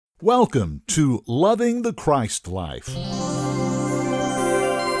Welcome to Loving the Christ Life.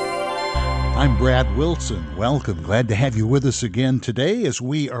 I'm Brad Wilson. Welcome. Glad to have you with us again today as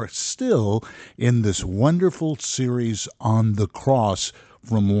we are still in this wonderful series on the cross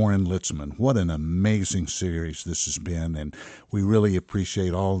from Warren Litzman. What an amazing series this has been, and we really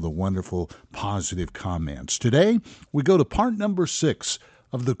appreciate all the wonderful positive comments. Today, we go to part number 6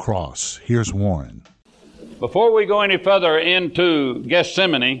 of the cross. Here's Warren. Before we go any further into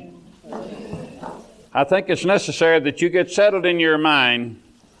Gethsemane, I think it's necessary that you get settled in your mind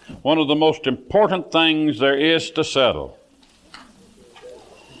one of the most important things there is to settle.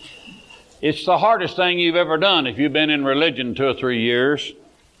 It's the hardest thing you've ever done if you've been in religion 2 or 3 years.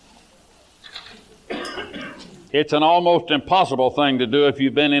 It's an almost impossible thing to do if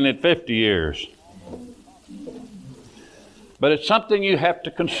you've been in it 50 years. But it's something you have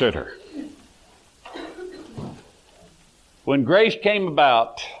to consider. When grace came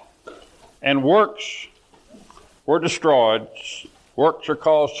about and works were destroyed, works are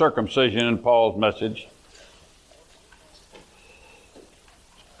called circumcision in Paul's message,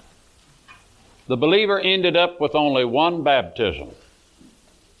 the believer ended up with only one baptism.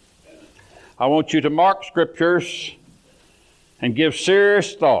 I want you to mark scriptures and give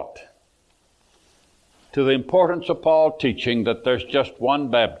serious thought to the importance of Paul's teaching that there's just one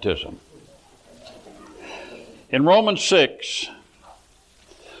baptism. In Romans 6,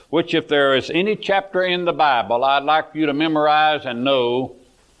 which if there is any chapter in the Bible I'd like you to memorize and know,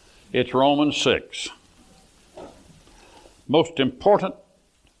 it's Romans 6. Most important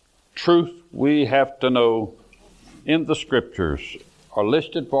truth we have to know in the Scriptures are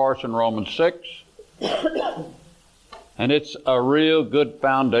listed for us in Romans 6, and it's a real good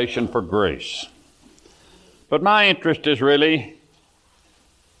foundation for grace. But my interest is really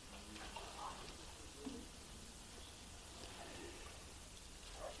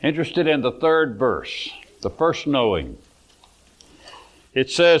interested in the 3rd verse, the first knowing.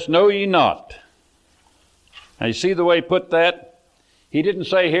 It says, "Know ye not." Now you see the way he put that? He didn't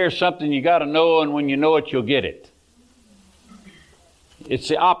say here's something you got to know and when you know it you'll get it. It's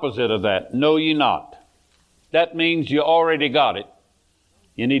the opposite of that. Know ye not. That means you already got it.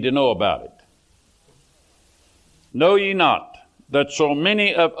 You need to know about it. Know ye not that so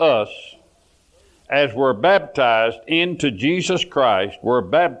many of us as were baptized into Jesus Christ, were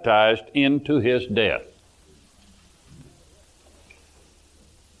baptized into His death.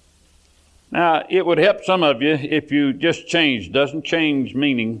 Now, it would help some of you if you just changed. Doesn't change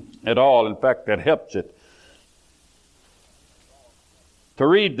meaning at all. In fact, that helps it. To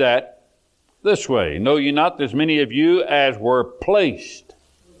read that this way, know ye not that as many of you as were placed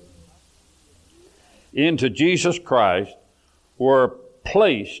into Jesus Christ were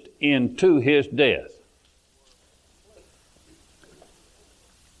placed into His death.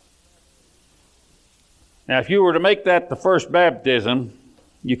 Now, if you were to make that the first baptism,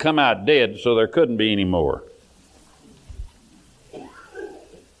 you come out dead, so there couldn't be any more.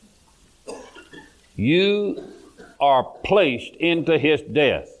 You are placed into His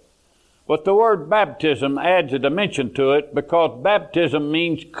death. But the word baptism adds a dimension to it because baptism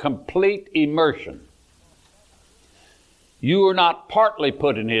means complete immersion. You are not partly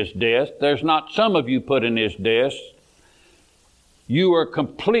put in His death. There's not some of you put in His death. You are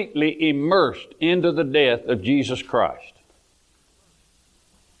completely immersed into the death of Jesus Christ.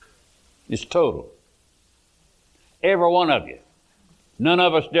 It's total. Every one of you. None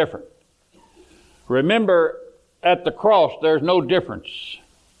of us different. Remember, at the cross, there's no difference.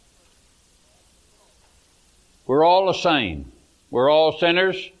 We're all the same. We're all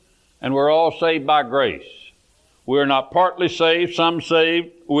sinners, and we're all saved by grace. We are not partly saved, some saved.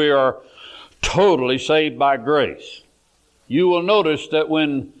 We are totally saved by grace. You will notice that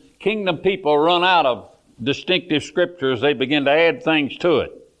when kingdom people run out of distinctive scriptures, they begin to add things to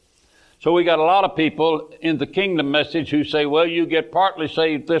it. So we got a lot of people in the kingdom message who say, well, you get partly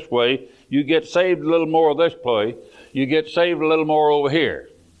saved this way, you get saved a little more this way, you get saved a little more over here.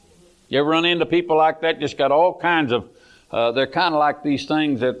 You ever run into people like that? Just got all kinds of they're kind of like these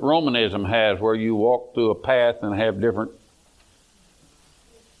things that Romanism has where you walk through a path and have different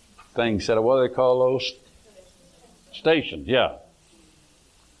things set up. What do they call those? Stations, yeah.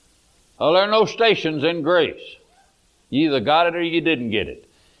 Well, there are no stations in grace. You either got it or you didn't get it.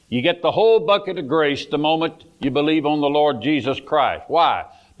 You get the whole bucket of grace the moment you believe on the Lord Jesus Christ. Why?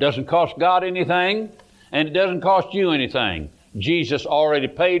 It doesn't cost God anything, and it doesn't cost you anything. Jesus already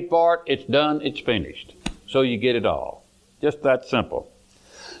paid for it. It's done. It's finished. So you get it all. Just that simple.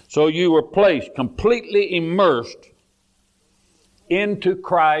 So you were placed completely immersed into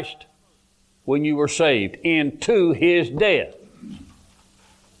Christ when you were saved, into His death.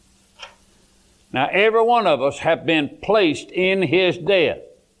 Now, every one of us have been placed in His death.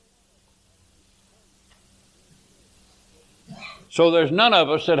 So there's none of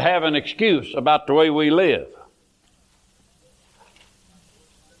us that have an excuse about the way we live.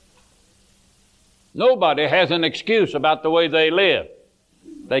 Nobody has an excuse about the way they live.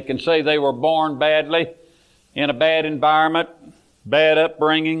 They can say they were born badly, in a bad environment, bad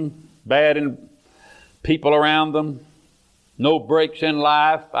upbringing, bad people around them, no breaks in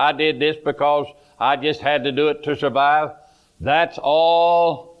life. I did this because I just had to do it to survive. That's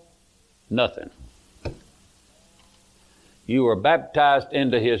all nothing. You were baptized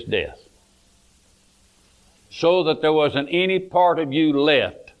into His death so that there wasn't any part of you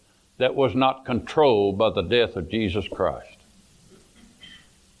left that was not controlled by the death of Jesus Christ.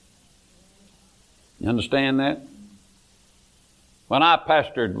 You understand that? When I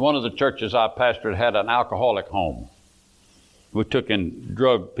pastored, one of the churches I pastored had an alcoholic home. We took in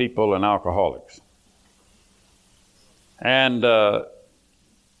drug people and alcoholics. And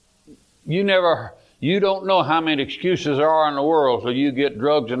you don't know how many excuses there are in the world till you get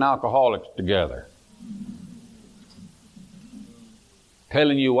drugs and alcoholics together,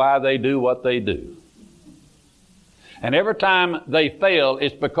 telling you why they do what they do. And every time they fail,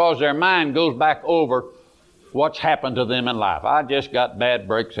 it's because their mind goes back over what's happened to them in life. I just got bad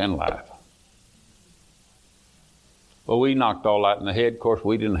breaks in life. Well, we knocked all that in the head. Of course,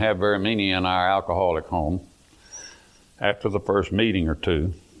 we didn't have very many in our alcoholic home after the first meeting or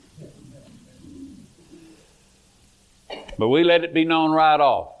two. But we let it be known right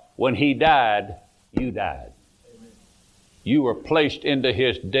off. When He died, you died. You were placed into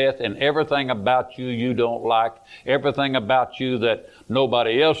His death, and everything about you don't like, everything about you that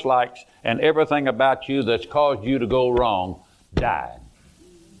nobody else likes, and everything about you that's caused you to go wrong died.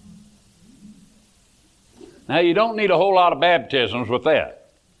 Now, you don't need a whole lot of baptisms with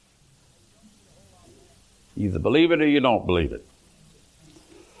that. You either believe it or you don't believe it.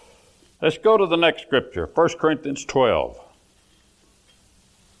 Let's go to the next scripture, 1 Corinthians 12.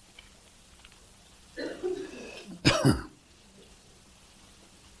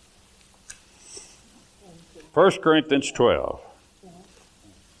 1 Corinthians 12,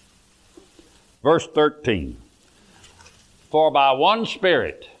 verse 13. For by one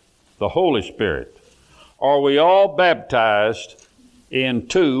Spirit, the Holy Spirit, are we all baptized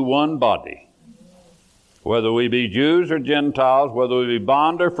into one body. Whether we be Jews or Gentiles, whether we be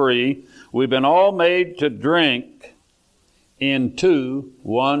bond or free, we've been all made to drink into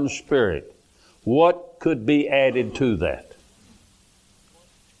one Spirit. What could be added to that?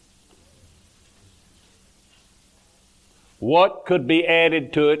 What could be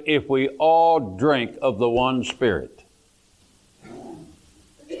added to it if we all drink of the one Spirit?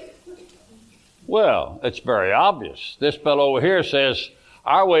 Well, it's very obvious. This fellow over here says,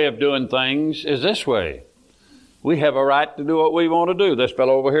 our way of doing things is this way. We have a right to do what we want to do. This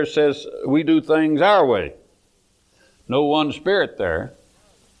fellow over here says we do things our way. No one Spirit there.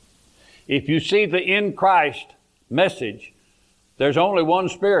 If you see the in Christ message, there's only one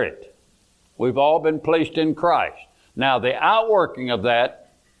Spirit. We've all been placed in Christ. Now, the outworking of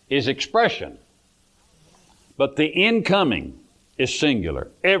that is expression. But the incoming is singular.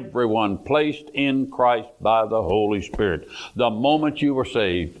 Everyone placed in Christ by the Holy Spirit. The moment you were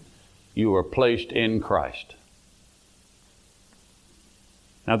saved, you were placed in Christ.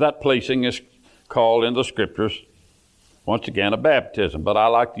 Now, that placing is called in the Scriptures, once again, a baptism. But I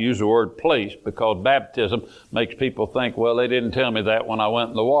like to use the word place because baptism makes people think, well, they didn't tell me that when I went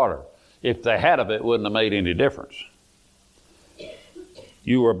in the water. If they had of it, it wouldn't have made any difference.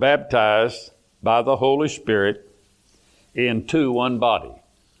 You were baptized by the Holy Spirit into one body.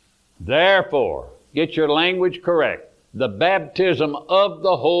 Therefore, get your language correct. The baptism of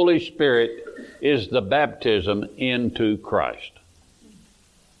the Holy Spirit is the baptism into Christ,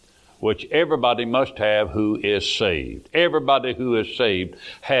 which everybody must have who is saved. Everybody who is saved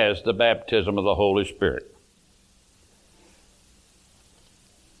has the baptism of the Holy Spirit.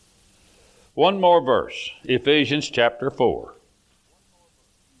 One more verse, Ephesians chapter 4.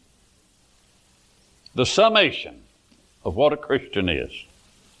 The summation of what a Christian is.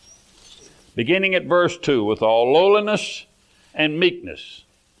 Beginning at verse 2, with all lowliness and meekness,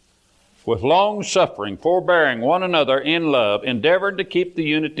 with long suffering, forbearing one another in love, endeavoring to keep the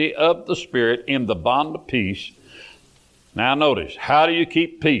unity of the Spirit in the bond of peace. Now notice, how do you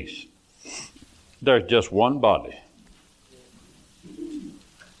keep peace? There's just one body.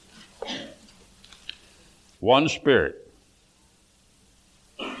 One Spirit.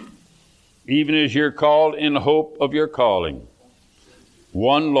 Even as you're called in the hope of your calling.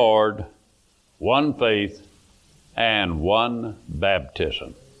 One Lord, one faith, and one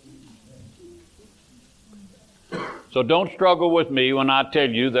baptism. So don't struggle with me when I tell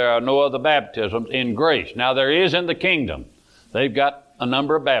you there are no other baptisms in grace. Now there is in the kingdom. They've got a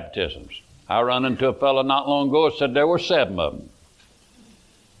number of baptisms. I run into a fellow not long ago that said there were 7 of them.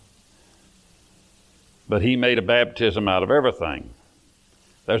 But he made a baptism out of everything.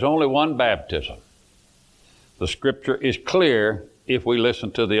 There's only one baptism. The scripture is clear if we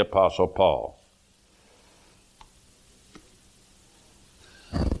listen to the Apostle Paul.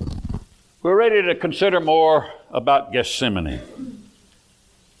 We're ready to consider more about Gethsemane.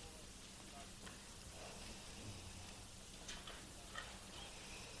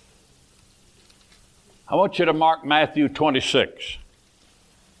 I want you to mark Matthew 26.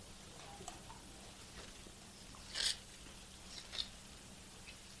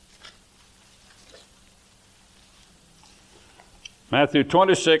 Matthew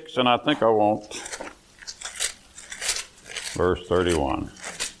 26, and I think I won't. Verse 31.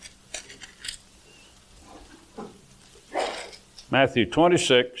 Matthew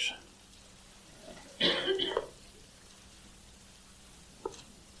 26.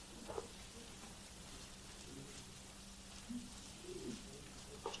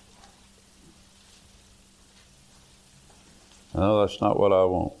 No, that's not what I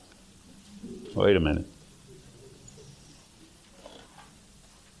want. Wait a minute.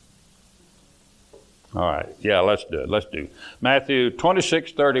 All right, yeah, let's do it. Let's do Matthew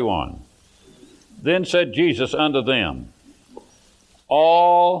 26:31. Then said Jesus unto them,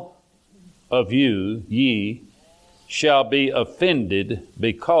 all of you, ye, shall be offended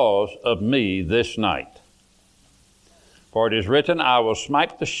because of me this night. For it is written, I will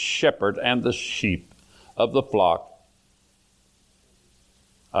smite the shepherd and the sheep of the flock.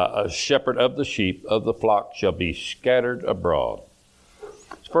 A shepherd of the sheep of the flock shall be scattered abroad.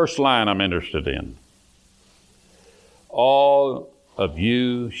 First line I'm interested in. All of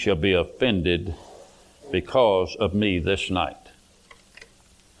you shall be offended because of me this night.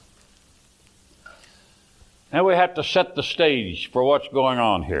 Now we have to set the stage for what's going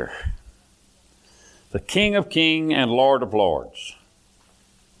on here. The King of Kings and Lord of Lords,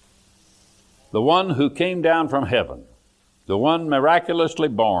 the one who came down from heaven, the one miraculously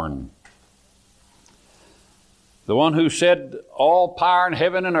born, the one who said, all power in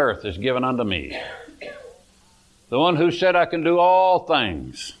heaven and earth is given unto me, the one who said, I can do all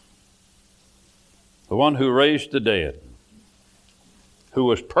things, the one who raised the dead, who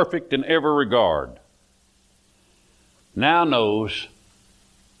was perfect in every regard, now knows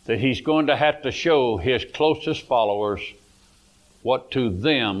that he's going to have to show his closest followers what to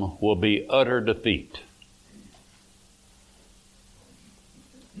them will be utter defeat.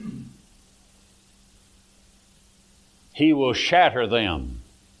 He will shatter them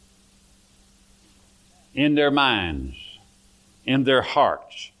in their minds, in their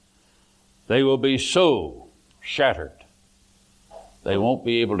hearts. They will be so shattered, they won't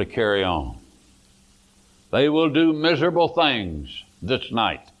be able to carry on. They will do miserable things this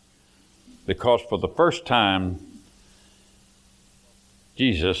night because for the first time,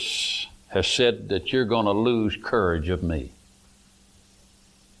 Jesus has said that you're going to lose courage of me.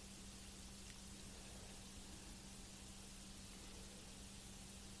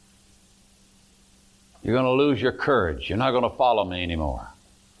 You're going to lose your courage. You're not going to follow me anymore.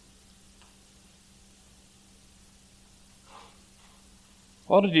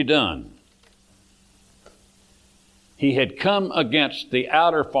 What had he done? He had come against the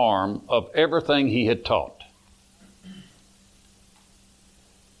outer form of everything he had taught.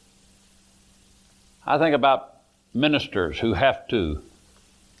 I think about ministers who have to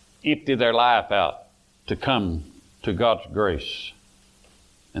empty their life out to come to God's grace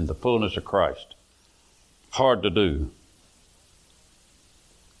and the fullness of Christ. Hard to do.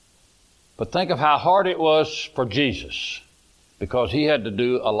 But think of how hard it was for Jesus because he had to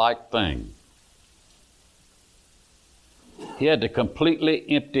do a like thing. He had to completely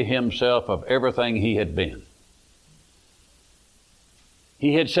empty himself of everything he had been.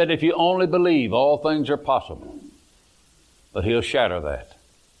 He had said, if you only believe, all things are possible. But he'll shatter that.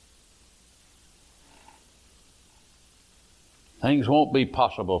 Things won't be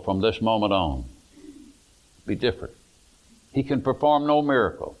possible from this moment on. Be different. He can perform no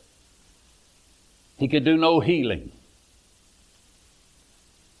miracle. He can do no healing.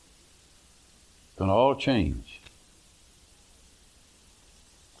 It's going to all change.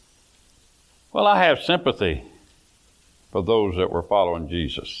 Well, I have sympathy for those that were following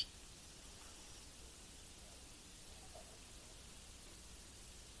Jesus.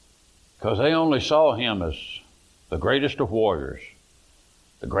 Because they only saw him as the greatest of warriors,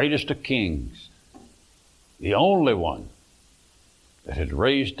 the greatest of kings, the only one that had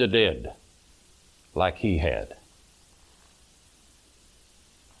raised the dead like he had.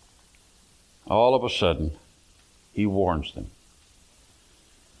 all of a sudden, he warns them.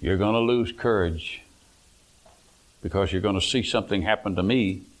 You're going to lose courage because you're going to see something happen to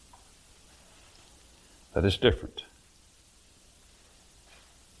me that is different.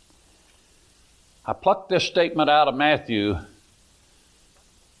 I plucked this statement out of Matthew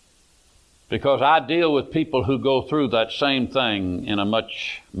because I deal with people who go through that same thing in a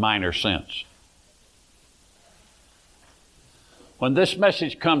much minor sense. When this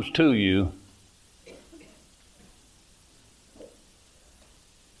message comes to you,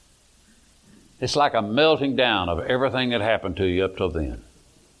 it's like a melting down of everything that happened to you up till then.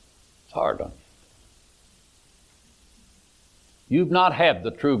 It's hard on you. You've not had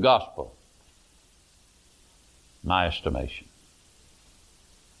the true gospel, in my estimation.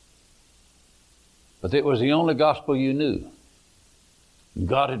 But it was the only gospel you knew. And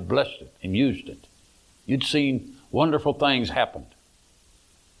God had blessed it and used it. You'd seen wonderful things happen.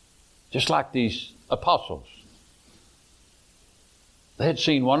 Just like these apostles. They had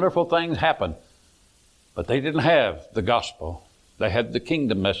seen wonderful things happen, but they didn't have the gospel. They had the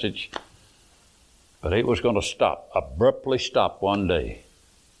kingdom message, but it was going to stop, abruptly stop one day.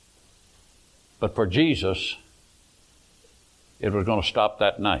 But for Jesus, it was going to stop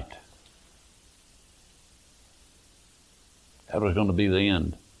that night. That was going to be the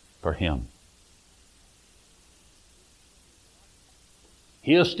end for him.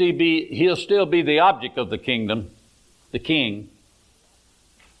 He'll still be the object of the kingdom, the king,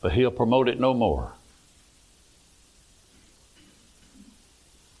 but he'll promote it no more.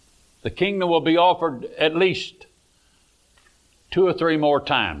 The kingdom will be offered at least 2 or 3 more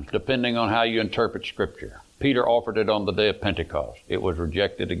times, depending on how you interpret Scripture. Peter offered it on the day of Pentecost. It was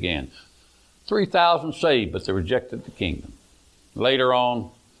rejected again. 3,000 saved, but they rejected the kingdom. Later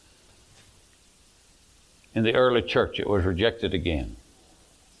on, in the early church, it was rejected again.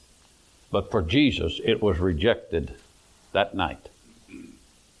 But for Jesus, it was rejected that night.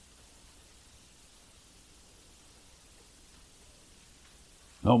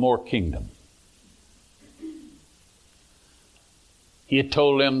 No more kingdom. He had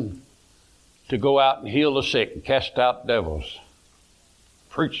told them to go out and heal the sick and cast out devils.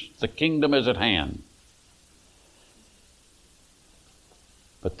 Preach the kingdom is at hand.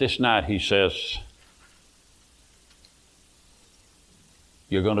 But this night he says,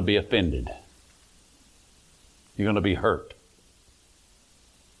 you're going to be offended. You're going to be hurt.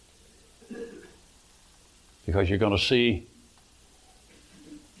 Because you're going to see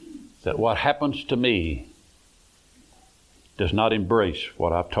that what happens to me does not embrace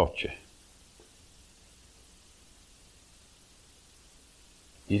what I've taught you.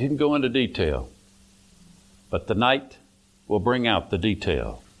 He didn't go into detail, but the night will bring out the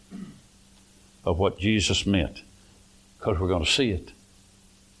detail of what Jesus meant, because we're going to see it.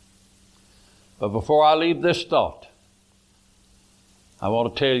 But before I leave this thought, I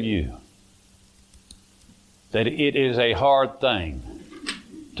want to tell you that it is a hard thing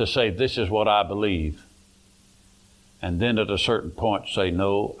to say, this is what I believe, and then at a certain point say,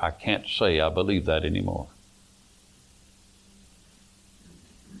 no, I can't say I believe that anymore.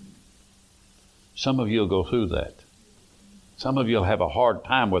 Some of you will go through that. Some of you will have a hard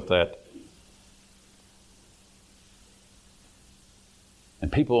time with that.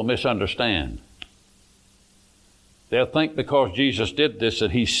 And people will misunderstand. They'll think because Jesus did this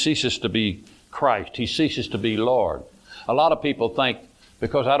that he ceases to be Christ. He ceases to be Lord. A lot of people think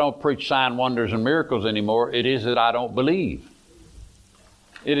because I don't preach sign, wonders, and miracles anymore, it is that I don't believe.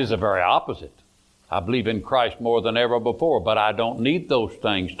 It is the very opposite. I believe in Christ more than ever before, but I don't need those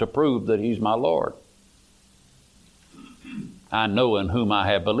things to prove that he's my Lord. I know in whom I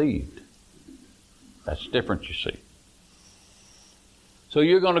have believed. That's different, you see. So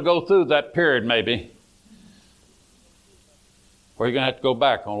you're going to go through that period maybe where you're going to have to go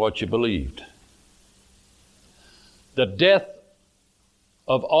back on what you believed. The death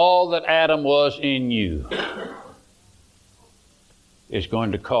of all that Adam was in you is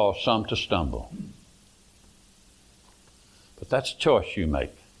going to cause some to stumble. But that's a choice you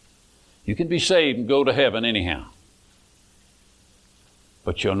make. You can be saved and go to heaven anyhow.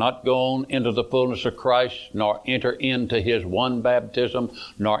 But you'll not go on into the fullness of Christ, nor enter into his one baptism,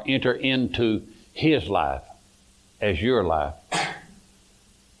 nor enter into his life as your life,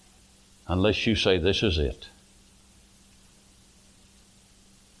 unless you say, this is it.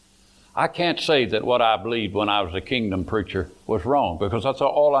 I can't say that what I believed when I was a kingdom preacher was wrong, because that's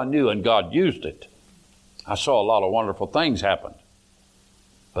all I knew and God used it. I saw a lot of wonderful things happen,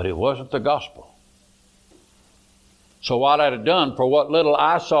 but it wasn't the gospel. So what I'd have done, for what little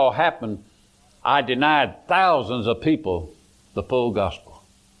I saw happen, I denied thousands of people the full gospel.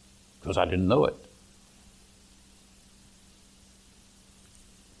 because I didn't know it.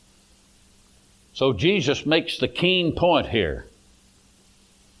 So Jesus makes the keen point here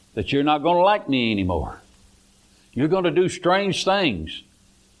that you're not going to like me anymore. You're going to do strange things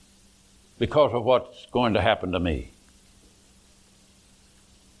because of what's going to happen to me.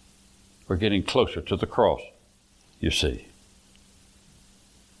 We're getting closer to the cross, you see.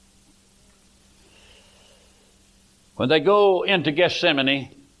 When they go into Gethsemane,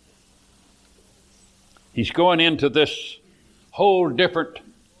 he's going into this whole different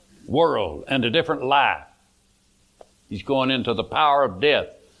world and a different life. He's going into the power of death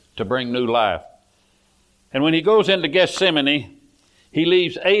to bring new life. And when he goes into Gethsemane, he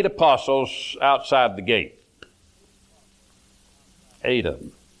leaves 8 apostles outside the gate. 8 of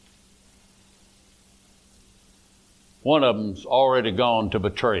them. One of them's already gone to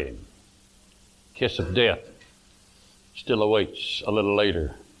betray him. Kiss of death still awaits a little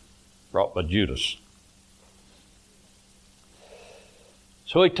later, brought by Judas.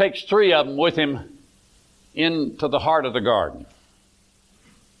 So he takes 3 of them with him into the heart of the garden.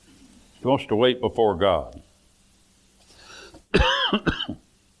 He wants to wait before God.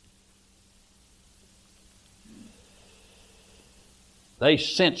 They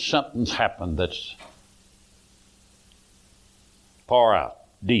sense something's happened that's far out,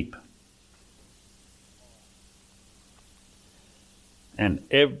 deep. And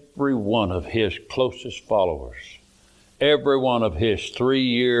every one of his closest followers, every one of his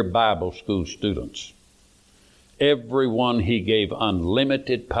 3-year Bible school students, every one he gave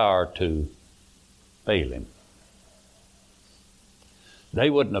unlimited power to, failed him. They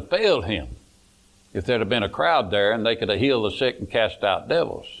wouldn't have failed him if there'd have been a crowd there and they could have healed the sick and cast out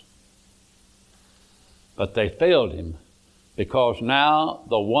devils. But they failed him because now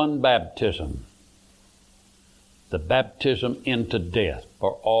the one baptism, the baptism into death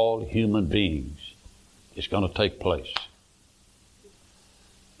for all human beings, is going to take place.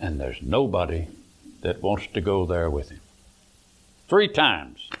 And there's nobody that wants to go there with him. 3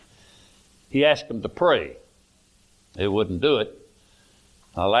 times he asked them to pray. They wouldn't do it.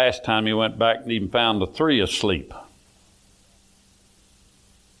 The last time he went back and even found the 3 asleep.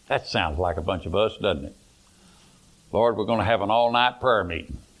 That sounds like a bunch of us, doesn't it? Lord, we're going to have an all-night prayer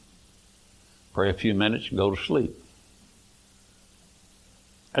meeting. Pray a few minutes and go to sleep.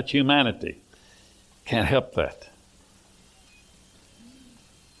 That's humanity. Can't help that.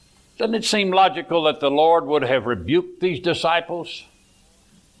 Doesn't it seem logical that the Lord would have rebuked these disciples?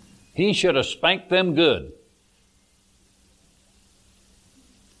 He should have spanked them good.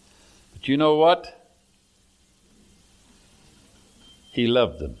 But you know what? He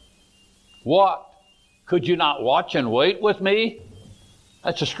loved them. What? Could you not watch and wait with me?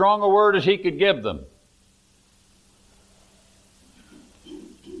 That's as strong a word as he could give them.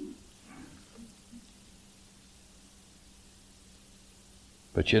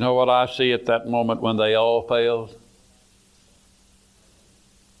 But you know what I see at that moment when they all failed?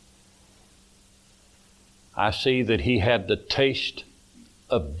 I see that he had the taste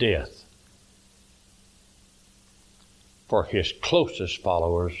of death for his closest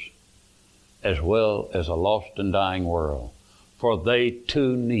followers as well as a lost and dying world. For they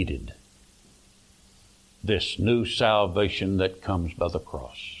too needed this new salvation that comes by the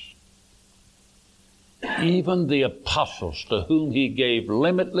cross. Even the apostles to whom he gave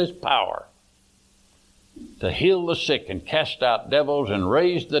limitless power to heal the sick and cast out devils and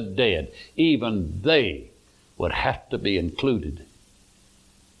raise the dead, even they would have to be included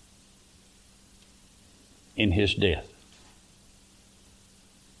in his death.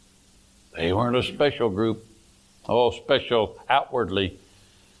 They weren't a special group, special outwardly,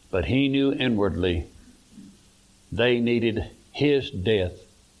 but he knew inwardly they needed his death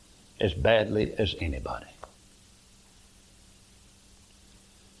as badly as anybody.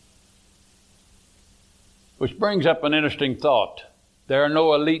 Which brings up an interesting thought. There are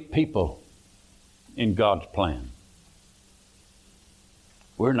no elite people in God's plan.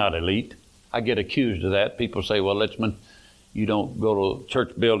 We're not elite. I get accused of that. People say, well, Litzman, you don't go to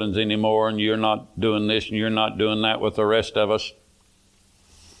church buildings anymore and you're not doing this and you're not doing that with the rest of us.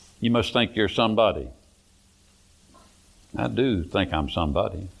 You must think you're somebody. I do think I'm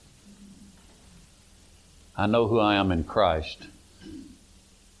somebody. I know who I am in Christ.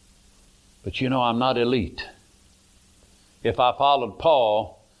 But you know, I'm not elite. If I followed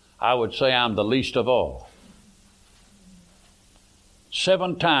Paul, I would say I'm the least of all.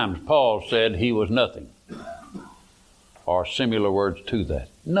 7 times Paul said he was nothing. Or similar words to that.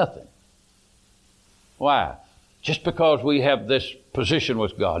 Nothing. Why? Just because we have this position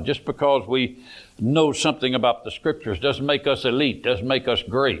with God, just because we know something about the Scriptures, doesn't make us elite, doesn't make us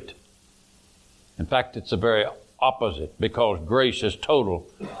great. In fact, it's the very opposite, because grace is total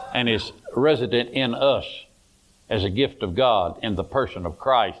and is resident in us as a gift of God in the person of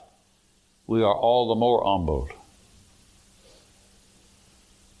Christ. We are all the more humbled.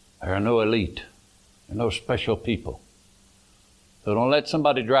 There are no elite, there are no special people. So don't let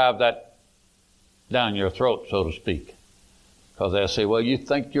somebody drive that down your throat, so to speak. Because they'll say, well, you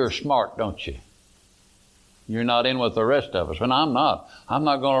think you're smart, don't you? You're not in with the rest of us. And I'm not. I'm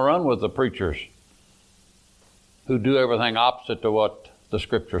not going to run with the preachers who do everything opposite to what the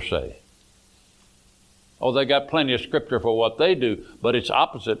Scriptures say. Oh, they got plenty of Scripture for what they do, but it's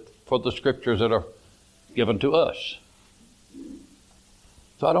opposite for the Scriptures that are given to us.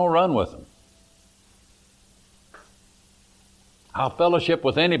 So I don't run with them. I'll fellowship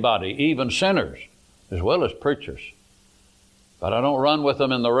with anybody, even sinners, as well as preachers. But I don't run with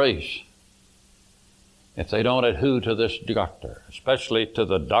them in the race if they don't adhere to this doctrine, especially to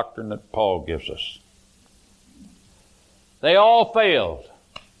the doctrine that Paul gives us. They all failed.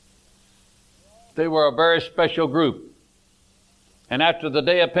 They were a very special group. And after the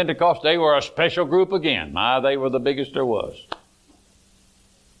day of Pentecost, they were a special group again. They were the biggest there was.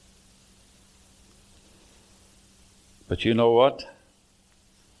 But you know what?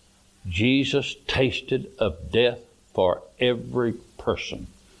 Jesus tasted of death for every person,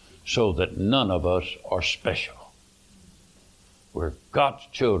 so that none of us are special. We're God's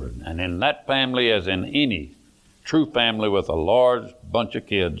children, and in that family, as in any true family with a large bunch of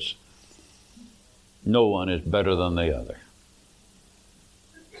kids, no one is better than the other.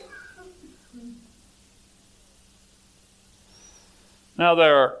 Now,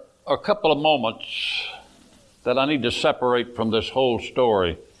 there are a couple of moments that I need to separate from this whole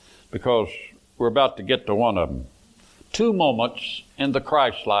story, because we're about to get to one of them. Two moments in the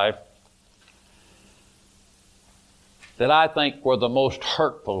Christ life that I think were the most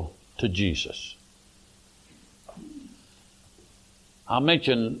hurtful to Jesus. I'll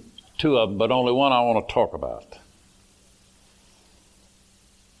mention two of them, but only one I want to talk about.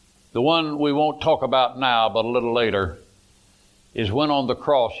 The one we won't talk about now, but a little later, is when on the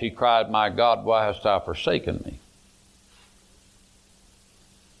cross he cried, "My God, why hast thou forsaken me?"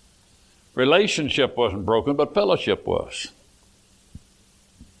 Relationship wasn't broken, but fellowship was.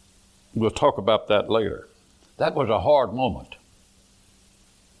 We'll talk about that later. That was a hard moment.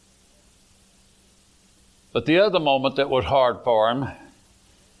 But the other moment that was hard for him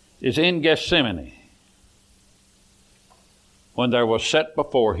is in Gethsemane, when there was set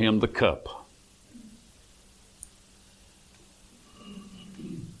before him the cup.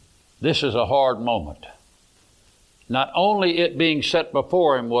 This is a hard moment. Not only it being set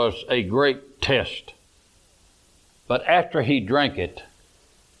before him was a great test, but after he drank it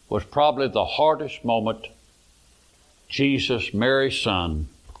was probably the hardest moment Jesus, Mary's son,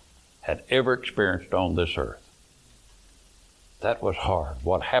 had ever experienced on this earth. That was hard,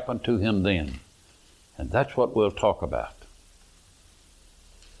 what happened to him then. And that's what we'll talk about.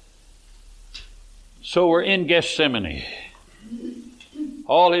 So we're in Gethsemane.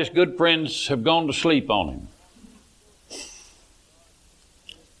 All his good friends have gone to sleep on him.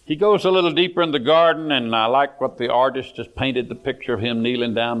 He goes a little deeper in the garden, and I like what the artist has painted, the picture of him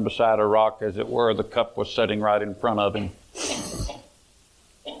kneeling down beside a rock, as it were. The cup was sitting right in front of him.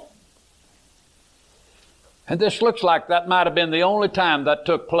 And this looks like that might have been the only time that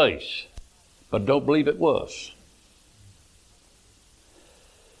took place, but don't believe it was.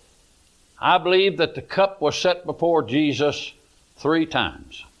 I believe that the cup was set before Jesus 3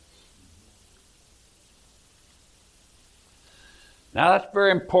 times. Now that's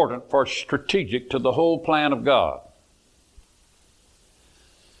very important, for strategic to the whole plan of God.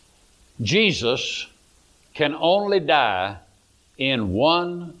 Jesus can only die in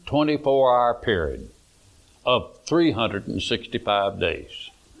one 24-hour period of 365 days.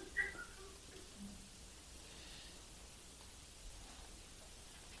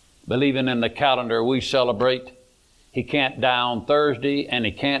 Believing in the calendar we celebrate, he can't die on Thursday and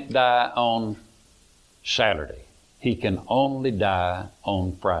he can't die on Saturday. He can only die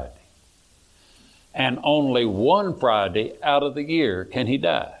on Friday. And only one Friday out of the year can he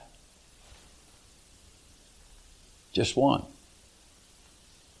die. Just one.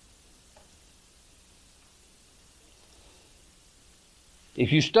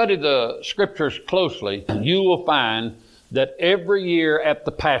 If you study the Scriptures closely, you will find that every year at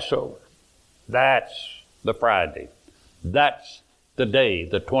the Passover, that's the Friday. That's the day,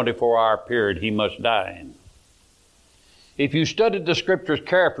 the 24-hour period he must die in. If you studied the Scriptures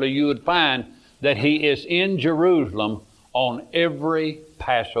carefully, you would find that he is in Jerusalem on every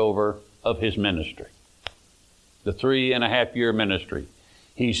Passover of his ministry. The 3.5-year ministry.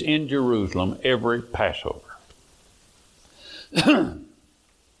 He's in Jerusalem every Passover.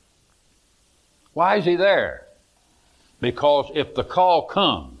 Why is he there? Because if the call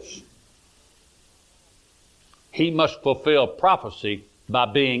comes, he must fulfill prophecy by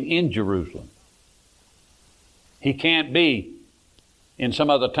being in Jerusalem. He can't be in some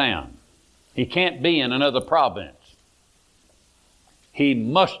other town. He can't be in another province. He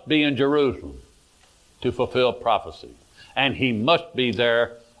must be in Jerusalem to fulfill prophecy. And he must be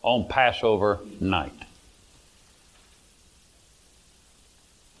there on Passover night.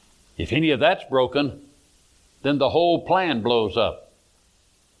 If any of that's broken, then the whole plan blows up.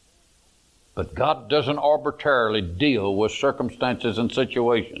 But God doesn't arbitrarily deal with circumstances and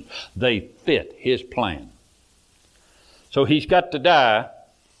situations. They fit his plan. So he's got to die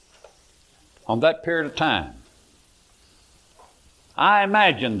on that period of time. I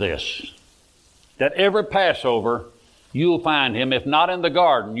imagine this, that every Passover you'll find him, if not in the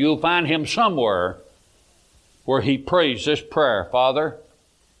garden, you'll find him somewhere where he prays this prayer, Father,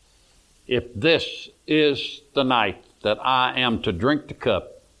 if this is the night that I am to drink the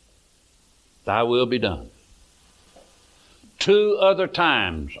cup, thy will be done. 2 other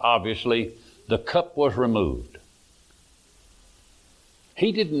times, obviously, the cup was removed.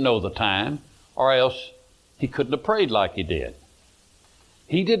 He didn't know the time, or else he couldn't have prayed like he did.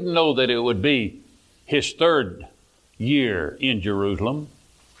 He didn't know that it would be his 3rd year in Jerusalem.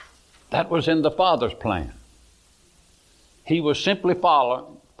 That was in the Father's plan. He was simply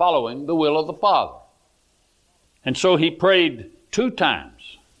following the will of the Father. And so he prayed 2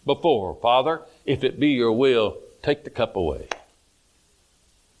 times before, Father, if it be your will, take the cup away.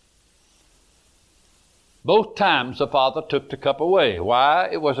 Both times the Father took the cup away. Why?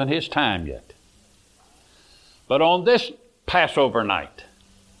 It wasn't his time yet. But on this Passover night,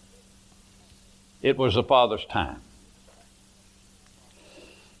 it was the Father's time.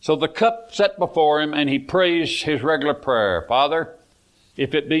 So the cup set before him, and he prays his regular prayer, Father,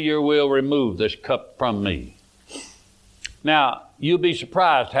 if it be your will, remove this cup from me. Now, you'll be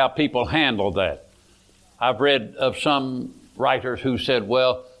surprised how people handle that. I've read of some writers who said,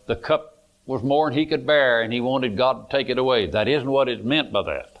 well, the cup was more than he could bear, and he wanted God to take it away. That isn't what is meant by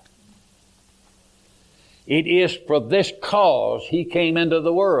that. It is for this cause he came into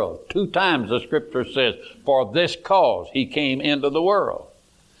the world. 2 times the Scripture says, for this cause he came into the world.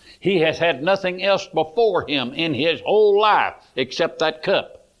 He has had nothing else before him in his whole life except that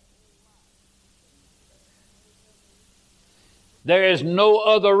cup. There is no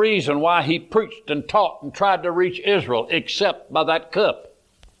other reason why he preached and taught and tried to reach Israel except by that cup.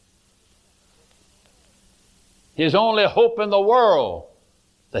 His only hope in the world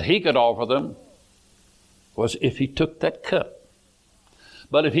that he could offer them was if he took that cup.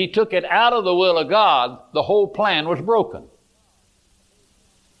 But if he took it out of the will of God, the whole plan was broken.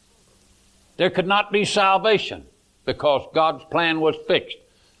 There could not be salvation because God's plan was fixed.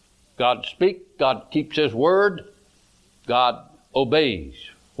 God speaks, God keeps his word, God obeys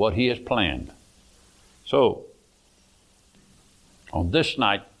what he has planned. So, on this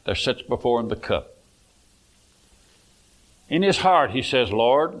night, there sits before him the cup. In his heart, he says,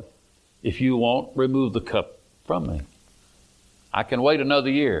 Lord, if you won't, remove the cup from me. I can wait another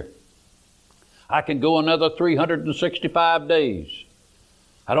year. I can go another 365 days.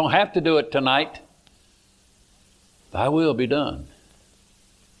 I don't have to do it tonight. Thy will be done.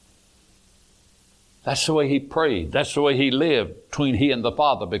 That's the way he prayed. That's the way he lived between he and the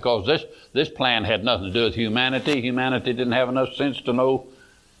Father, because this plan had nothing to do with humanity. Humanity didn't have enough sense to know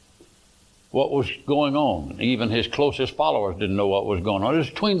what was going on. Even his closest followers didn't know what was going on. It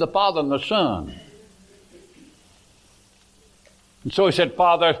was between the Father and the Son. And so he said,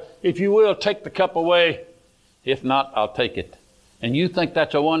 Father, if you will, take the cup away. If not, I'll take it. And you think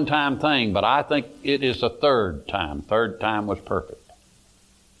that's a one-time thing, but I think it is a 3rd time. 3rd time was perfect.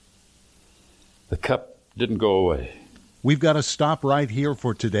 The cup didn't go away. We've got to stop right here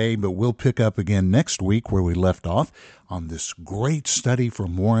for today, but we'll pick up again next week where we left off on this great study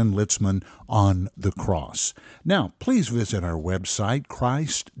from Warren Litzman on the cross. Now, please visit our website,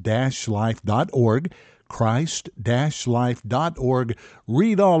 christ-life.org, christ-life.org.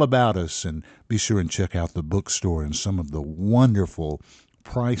 Read all about us, and be sure and check out the bookstore and some of the wonderful,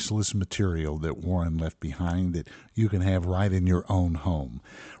 priceless material that Warren left behind that you can have right in your own home.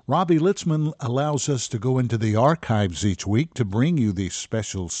 Robbie Litzman allows us to go into the archives each week to bring you these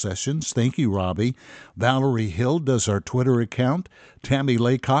special sessions. Thank you, Robbie. Valerie Hill does our Twitter account. Tammy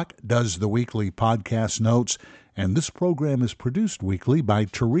Lacock does the weekly podcast notes. And this program is produced weekly by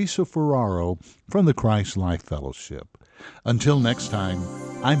Teresa Ferraro from the Christ Life Fellowship. Until next time,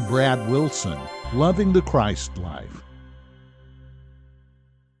 I'm Brad Wilson, loving the Christ life.